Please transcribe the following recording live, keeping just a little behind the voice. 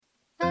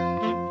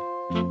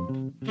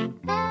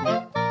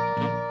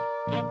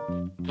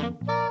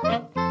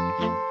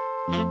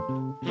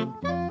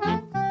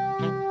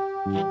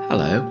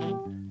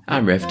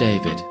I'm Rev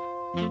David.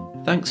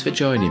 Thanks for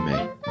joining me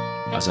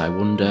as I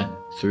wander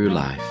through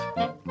life.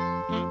 I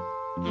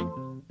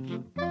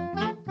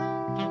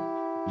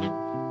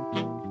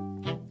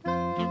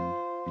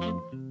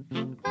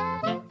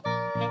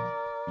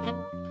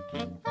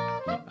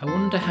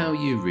wonder how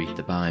you read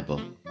the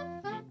Bible.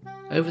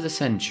 Over the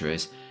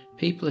centuries,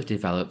 people have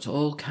developed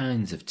all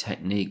kinds of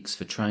techniques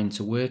for trying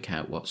to work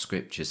out what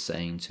Scripture's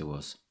saying to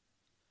us.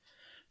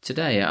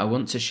 Today, I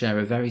want to share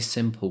a very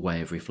simple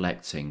way of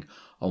reflecting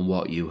on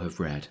what you have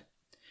read.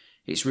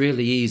 It's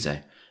really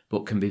easy,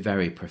 but can be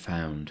very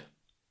profound.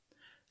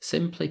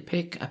 Simply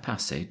pick a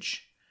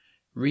passage,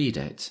 read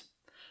it,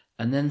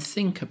 and then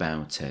think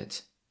about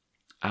it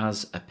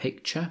as a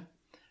picture,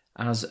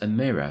 as a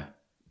mirror,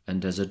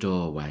 and as a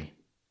doorway.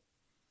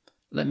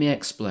 Let me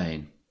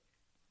explain.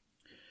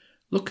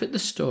 Look at the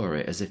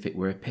story as if it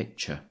were a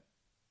picture.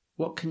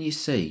 What can you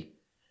see?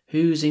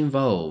 Who's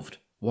involved?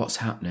 What's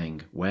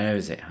happening? Where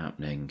is it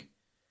happening?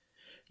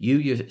 You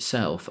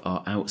yourself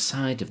are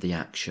outside of the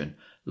action,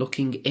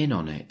 looking in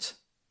on it.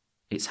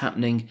 It's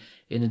happening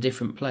in a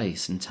different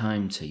place and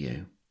time to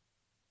you.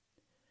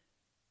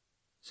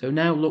 So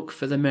now look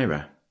for the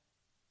mirror.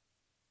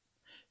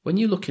 When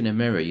you look in a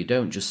mirror, you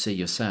don't just see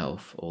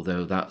yourself,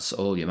 although that's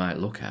all you might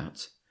look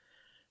at,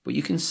 but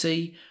you can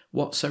see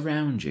what's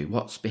around you,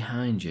 what's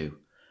behind you.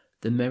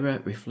 The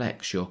mirror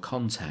reflects your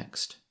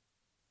context.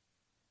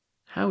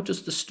 How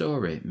does the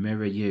story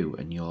mirror you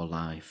and your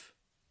life?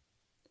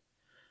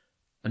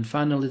 And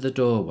finally, the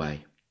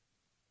doorway.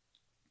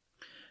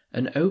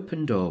 An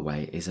open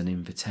doorway is an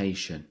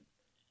invitation.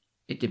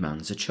 It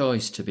demands a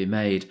choice to be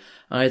made,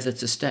 either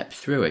to step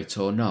through it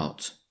or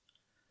not.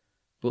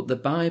 But the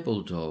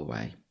Bible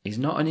doorway is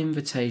not an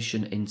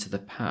invitation into the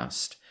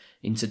past,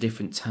 into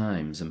different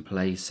times and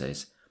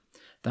places.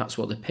 That's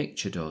what the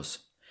picture does.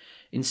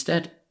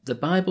 Instead, the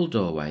Bible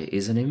doorway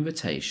is an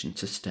invitation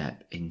to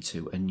step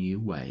into a new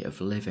way of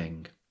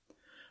living.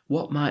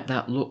 What might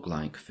that look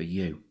like for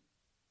you?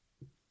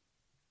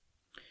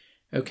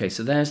 Okay,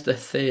 so there's the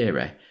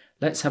theory.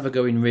 Let's have a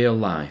go in real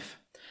life.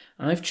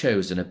 I've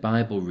chosen a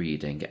Bible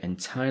reading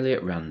entirely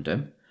at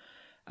random,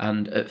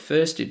 and at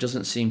first it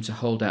doesn't seem to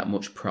hold out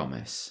much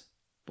promise.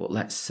 But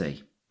let's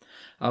see.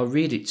 I'll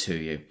read it to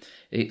you.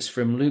 It's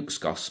from Luke's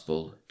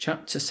Gospel,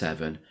 chapter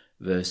 7,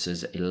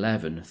 verses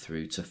 11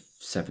 through to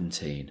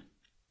 17.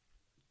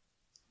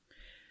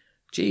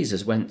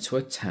 Jesus went to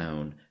a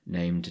town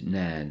named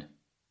Nain,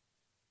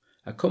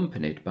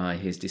 accompanied by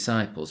his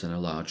disciples and a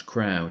large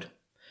crowd.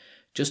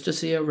 Just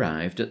as he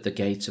arrived at the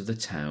gate of the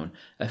town,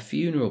 a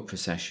funeral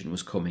procession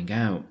was coming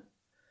out.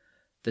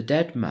 The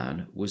dead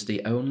man was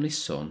the only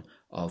son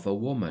of a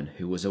woman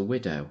who was a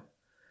widow,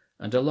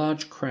 and a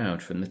large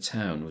crowd from the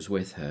town was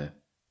with her.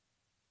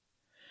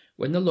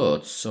 When the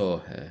Lord saw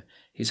her,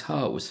 his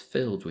heart was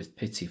filled with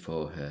pity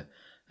for her,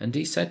 and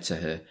he said to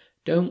her,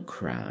 "Don't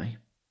cry."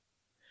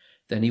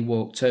 Then he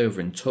walked over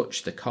and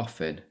touched the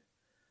coffin,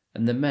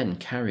 and the men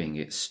carrying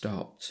it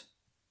stopped.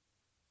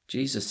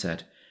 Jesus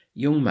said,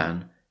 "Young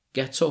man,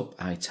 get up,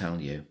 I tell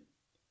you."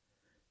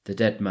 The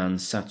dead man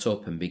sat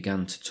up and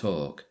began to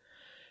talk,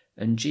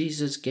 and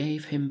Jesus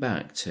gave him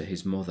back to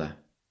his mother.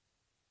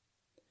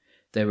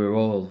 They were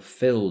all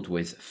filled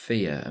with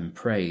fear and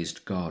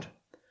praised God.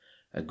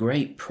 "A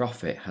great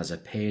prophet has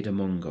appeared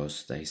among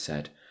us," they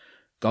said.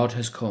 "God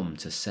has come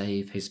to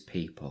save his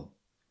people."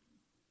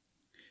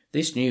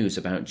 This news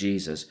about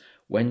Jesus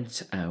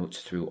went out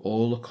through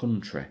all the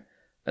country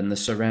and the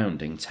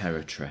surrounding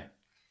territory.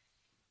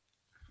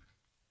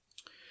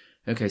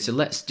 Okay, so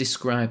let's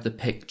describe the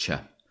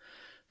picture.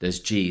 There's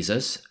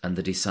Jesus and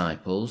the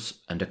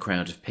disciples and a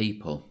crowd of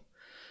people.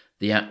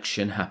 The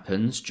action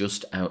happens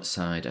just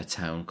outside a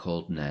town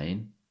called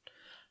Nain,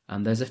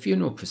 and there's a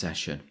funeral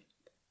procession.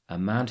 A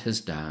man has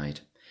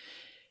died.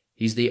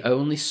 He's the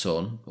only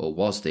son, or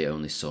was the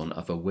only son,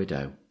 of a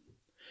widow,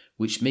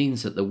 which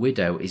means that the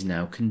widow is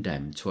now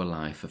condemned to a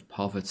life of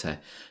poverty.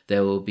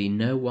 There will be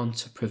no one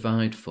to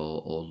provide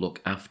for or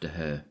look after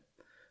her.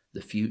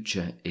 The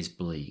future is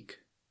bleak.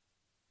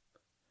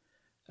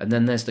 And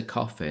then there's the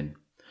coffin.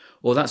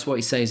 Well, that's what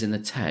he says in the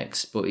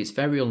text, but it's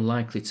very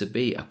unlikely to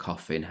be a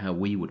coffin how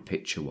we would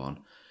picture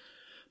one.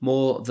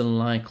 More than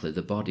likely,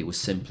 the body was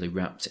simply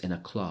wrapped in a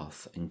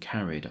cloth and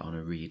carried on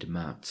a reed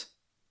mat.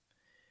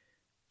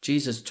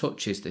 Jesus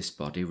touches this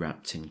body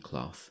wrapped in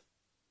cloth.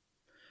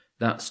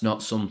 That's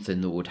not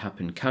something that would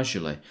happen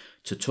casually.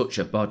 To touch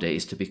a body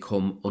is to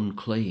become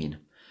unclean,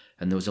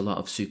 and there was a lot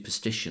of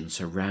superstition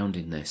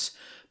surrounding this.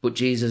 But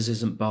Jesus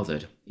isn't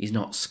bothered. He's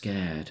not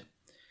scared.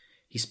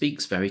 He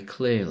speaks very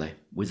clearly,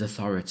 with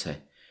authority.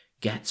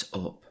 "Get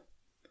up."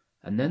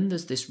 And then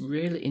there's this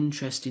really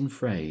interesting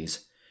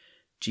phrase,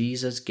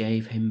 Jesus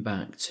gave him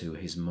back to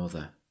his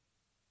mother.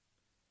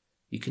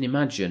 You can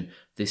imagine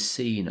this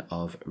scene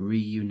of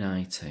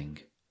reuniting.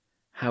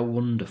 How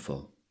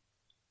wonderful.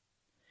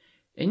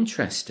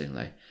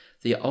 Interestingly,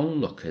 the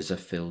onlookers are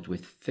filled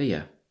with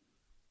fear,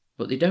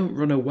 but they don't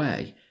run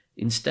away.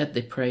 Instead,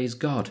 they praise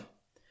God.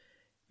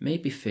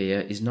 Maybe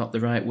fear is not the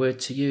right word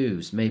to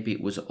use. Maybe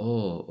it was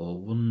awe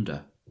or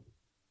wonder.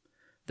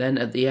 Then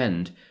at the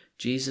end,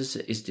 Jesus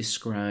is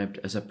described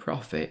as a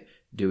prophet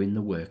doing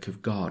the work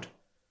of God,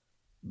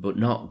 but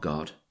not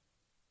God.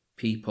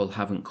 People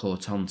haven't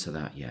caught on to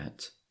that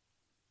yet.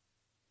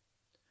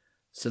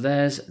 So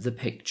there's the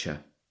picture.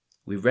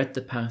 We've read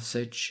the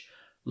passage,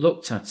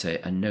 looked at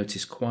it, and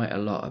noticed quite a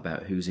lot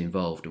about who's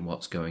involved and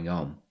what's going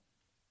on.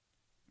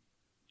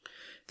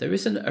 There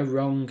isn't a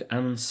wrong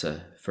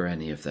answer for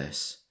any of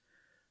this.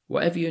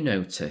 Whatever you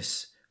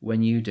notice,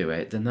 when you do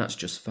it, then that's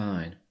just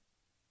fine.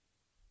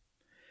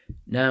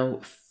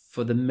 Now,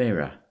 for the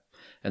mirror.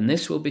 And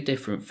this will be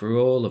different for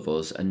all of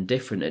us and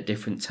different at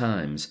different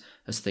times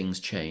as things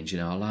change in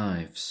our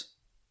lives.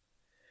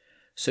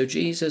 So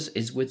Jesus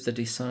is with the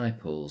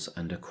disciples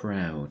and a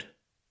crowd.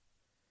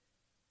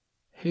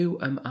 Who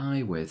am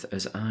I with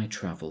as I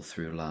travel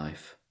through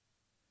life?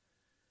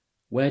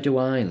 Where do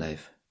I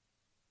live?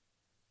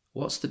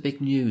 What's the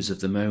big news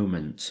of the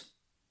moment?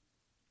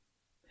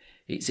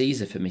 It's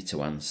easy for me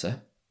to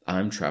answer.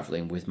 I'm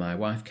travelling with my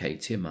wife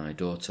Katie and my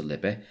daughter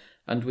Libby,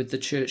 and with the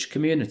church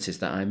communities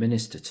that I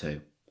minister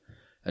to,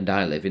 and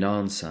I live in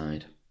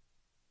Arnside.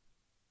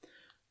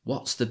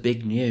 What's the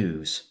big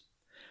news?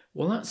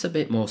 Well, that's a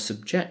bit more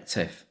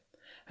subjective.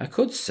 I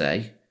could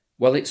say,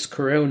 well, it's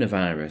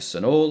coronavirus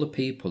and all the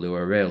people who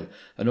are ill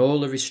and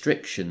all the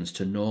restrictions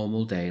to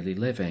normal daily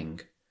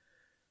living.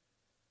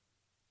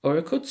 Or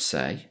I could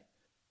say,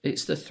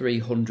 it's the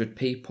 300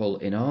 people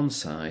in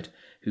Arnside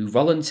who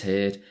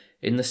volunteered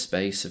in the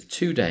space of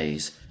 2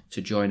 days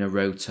to join a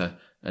rota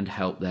and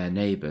help their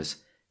neighbours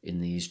in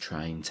these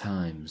trying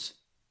times.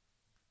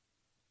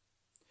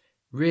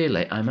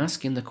 Really, I'm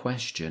asking the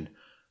question,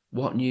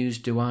 what news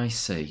do I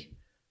see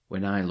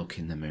when I look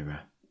in the mirror?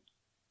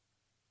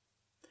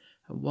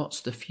 And what's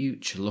the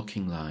future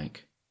looking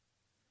like?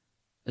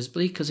 As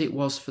bleak as it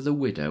was for the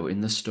widow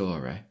in the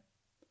story?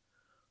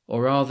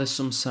 Or are there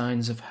some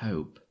signs of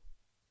hope?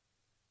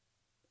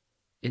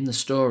 In the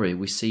story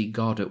we see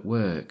God at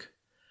work.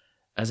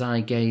 As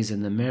I gaze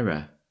in the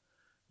mirror,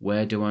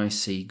 where do I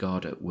see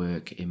God at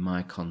work in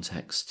my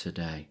context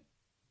today?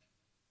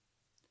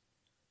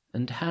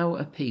 And how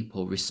are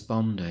people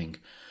responding?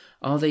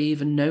 Are they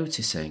even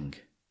noticing?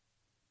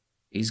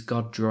 Is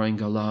God drawing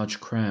a large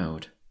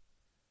crowd?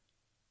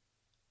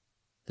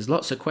 There's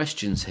lots of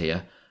questions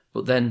here,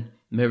 but then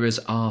mirrors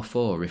are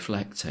for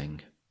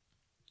reflecting.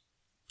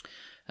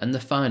 And the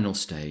final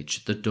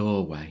stage, the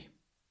doorway.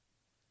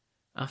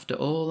 After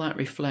all that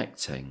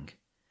reflecting,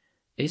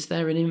 is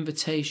there an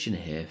invitation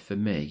here for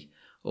me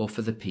or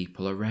for the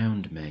people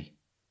around me?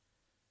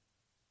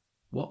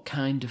 What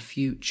kind of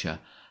future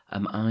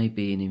am I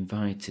being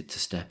invited to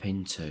step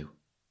into?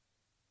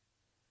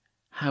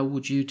 How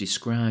would you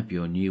describe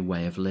your new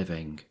way of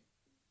living?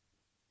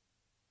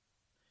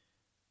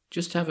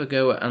 Just have a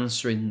go at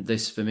answering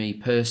this for me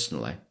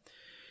personally.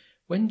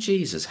 When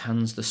Jesus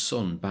hands the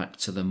son back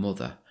to the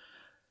mother,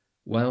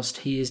 whilst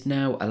he is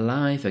now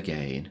alive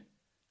again,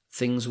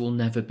 things will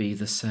never be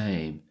the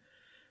same.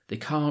 They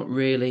can't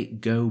really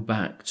go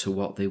back to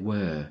what they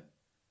were.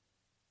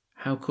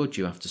 How could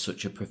you after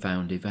such a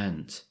profound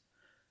event?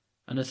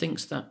 And I think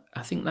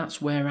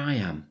that's where I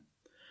am.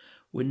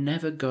 We're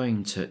never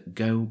going to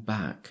go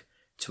back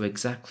to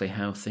exactly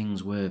how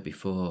things were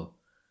before.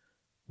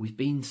 We've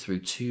been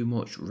through too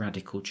much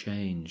radical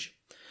change.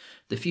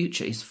 The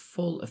future is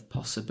full of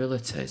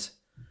possibilities.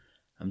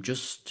 I'm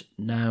just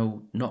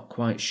now not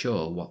quite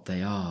sure what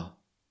they are.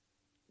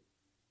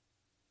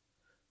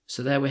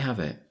 So there we have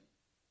it.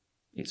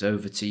 It's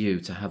over to you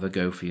to have a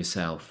go for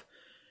yourself.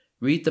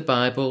 Read the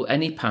Bible,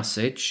 any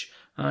passage.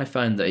 I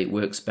find that it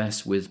works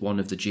best with one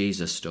of the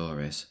Jesus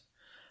stories.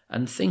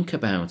 And think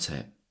about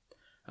it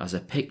as a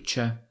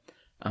picture,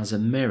 as a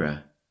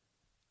mirror,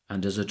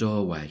 and as a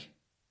doorway.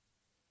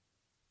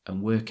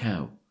 And work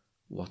out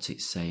what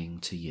it's saying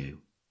to you.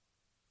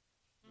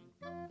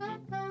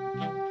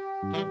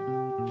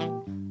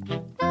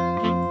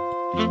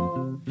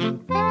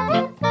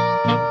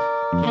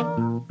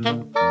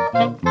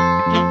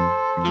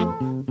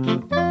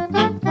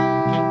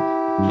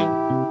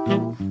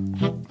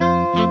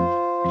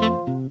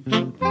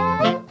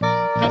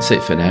 That's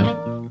it for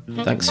now.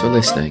 Thanks for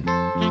listening,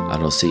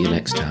 and I'll see you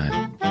next time.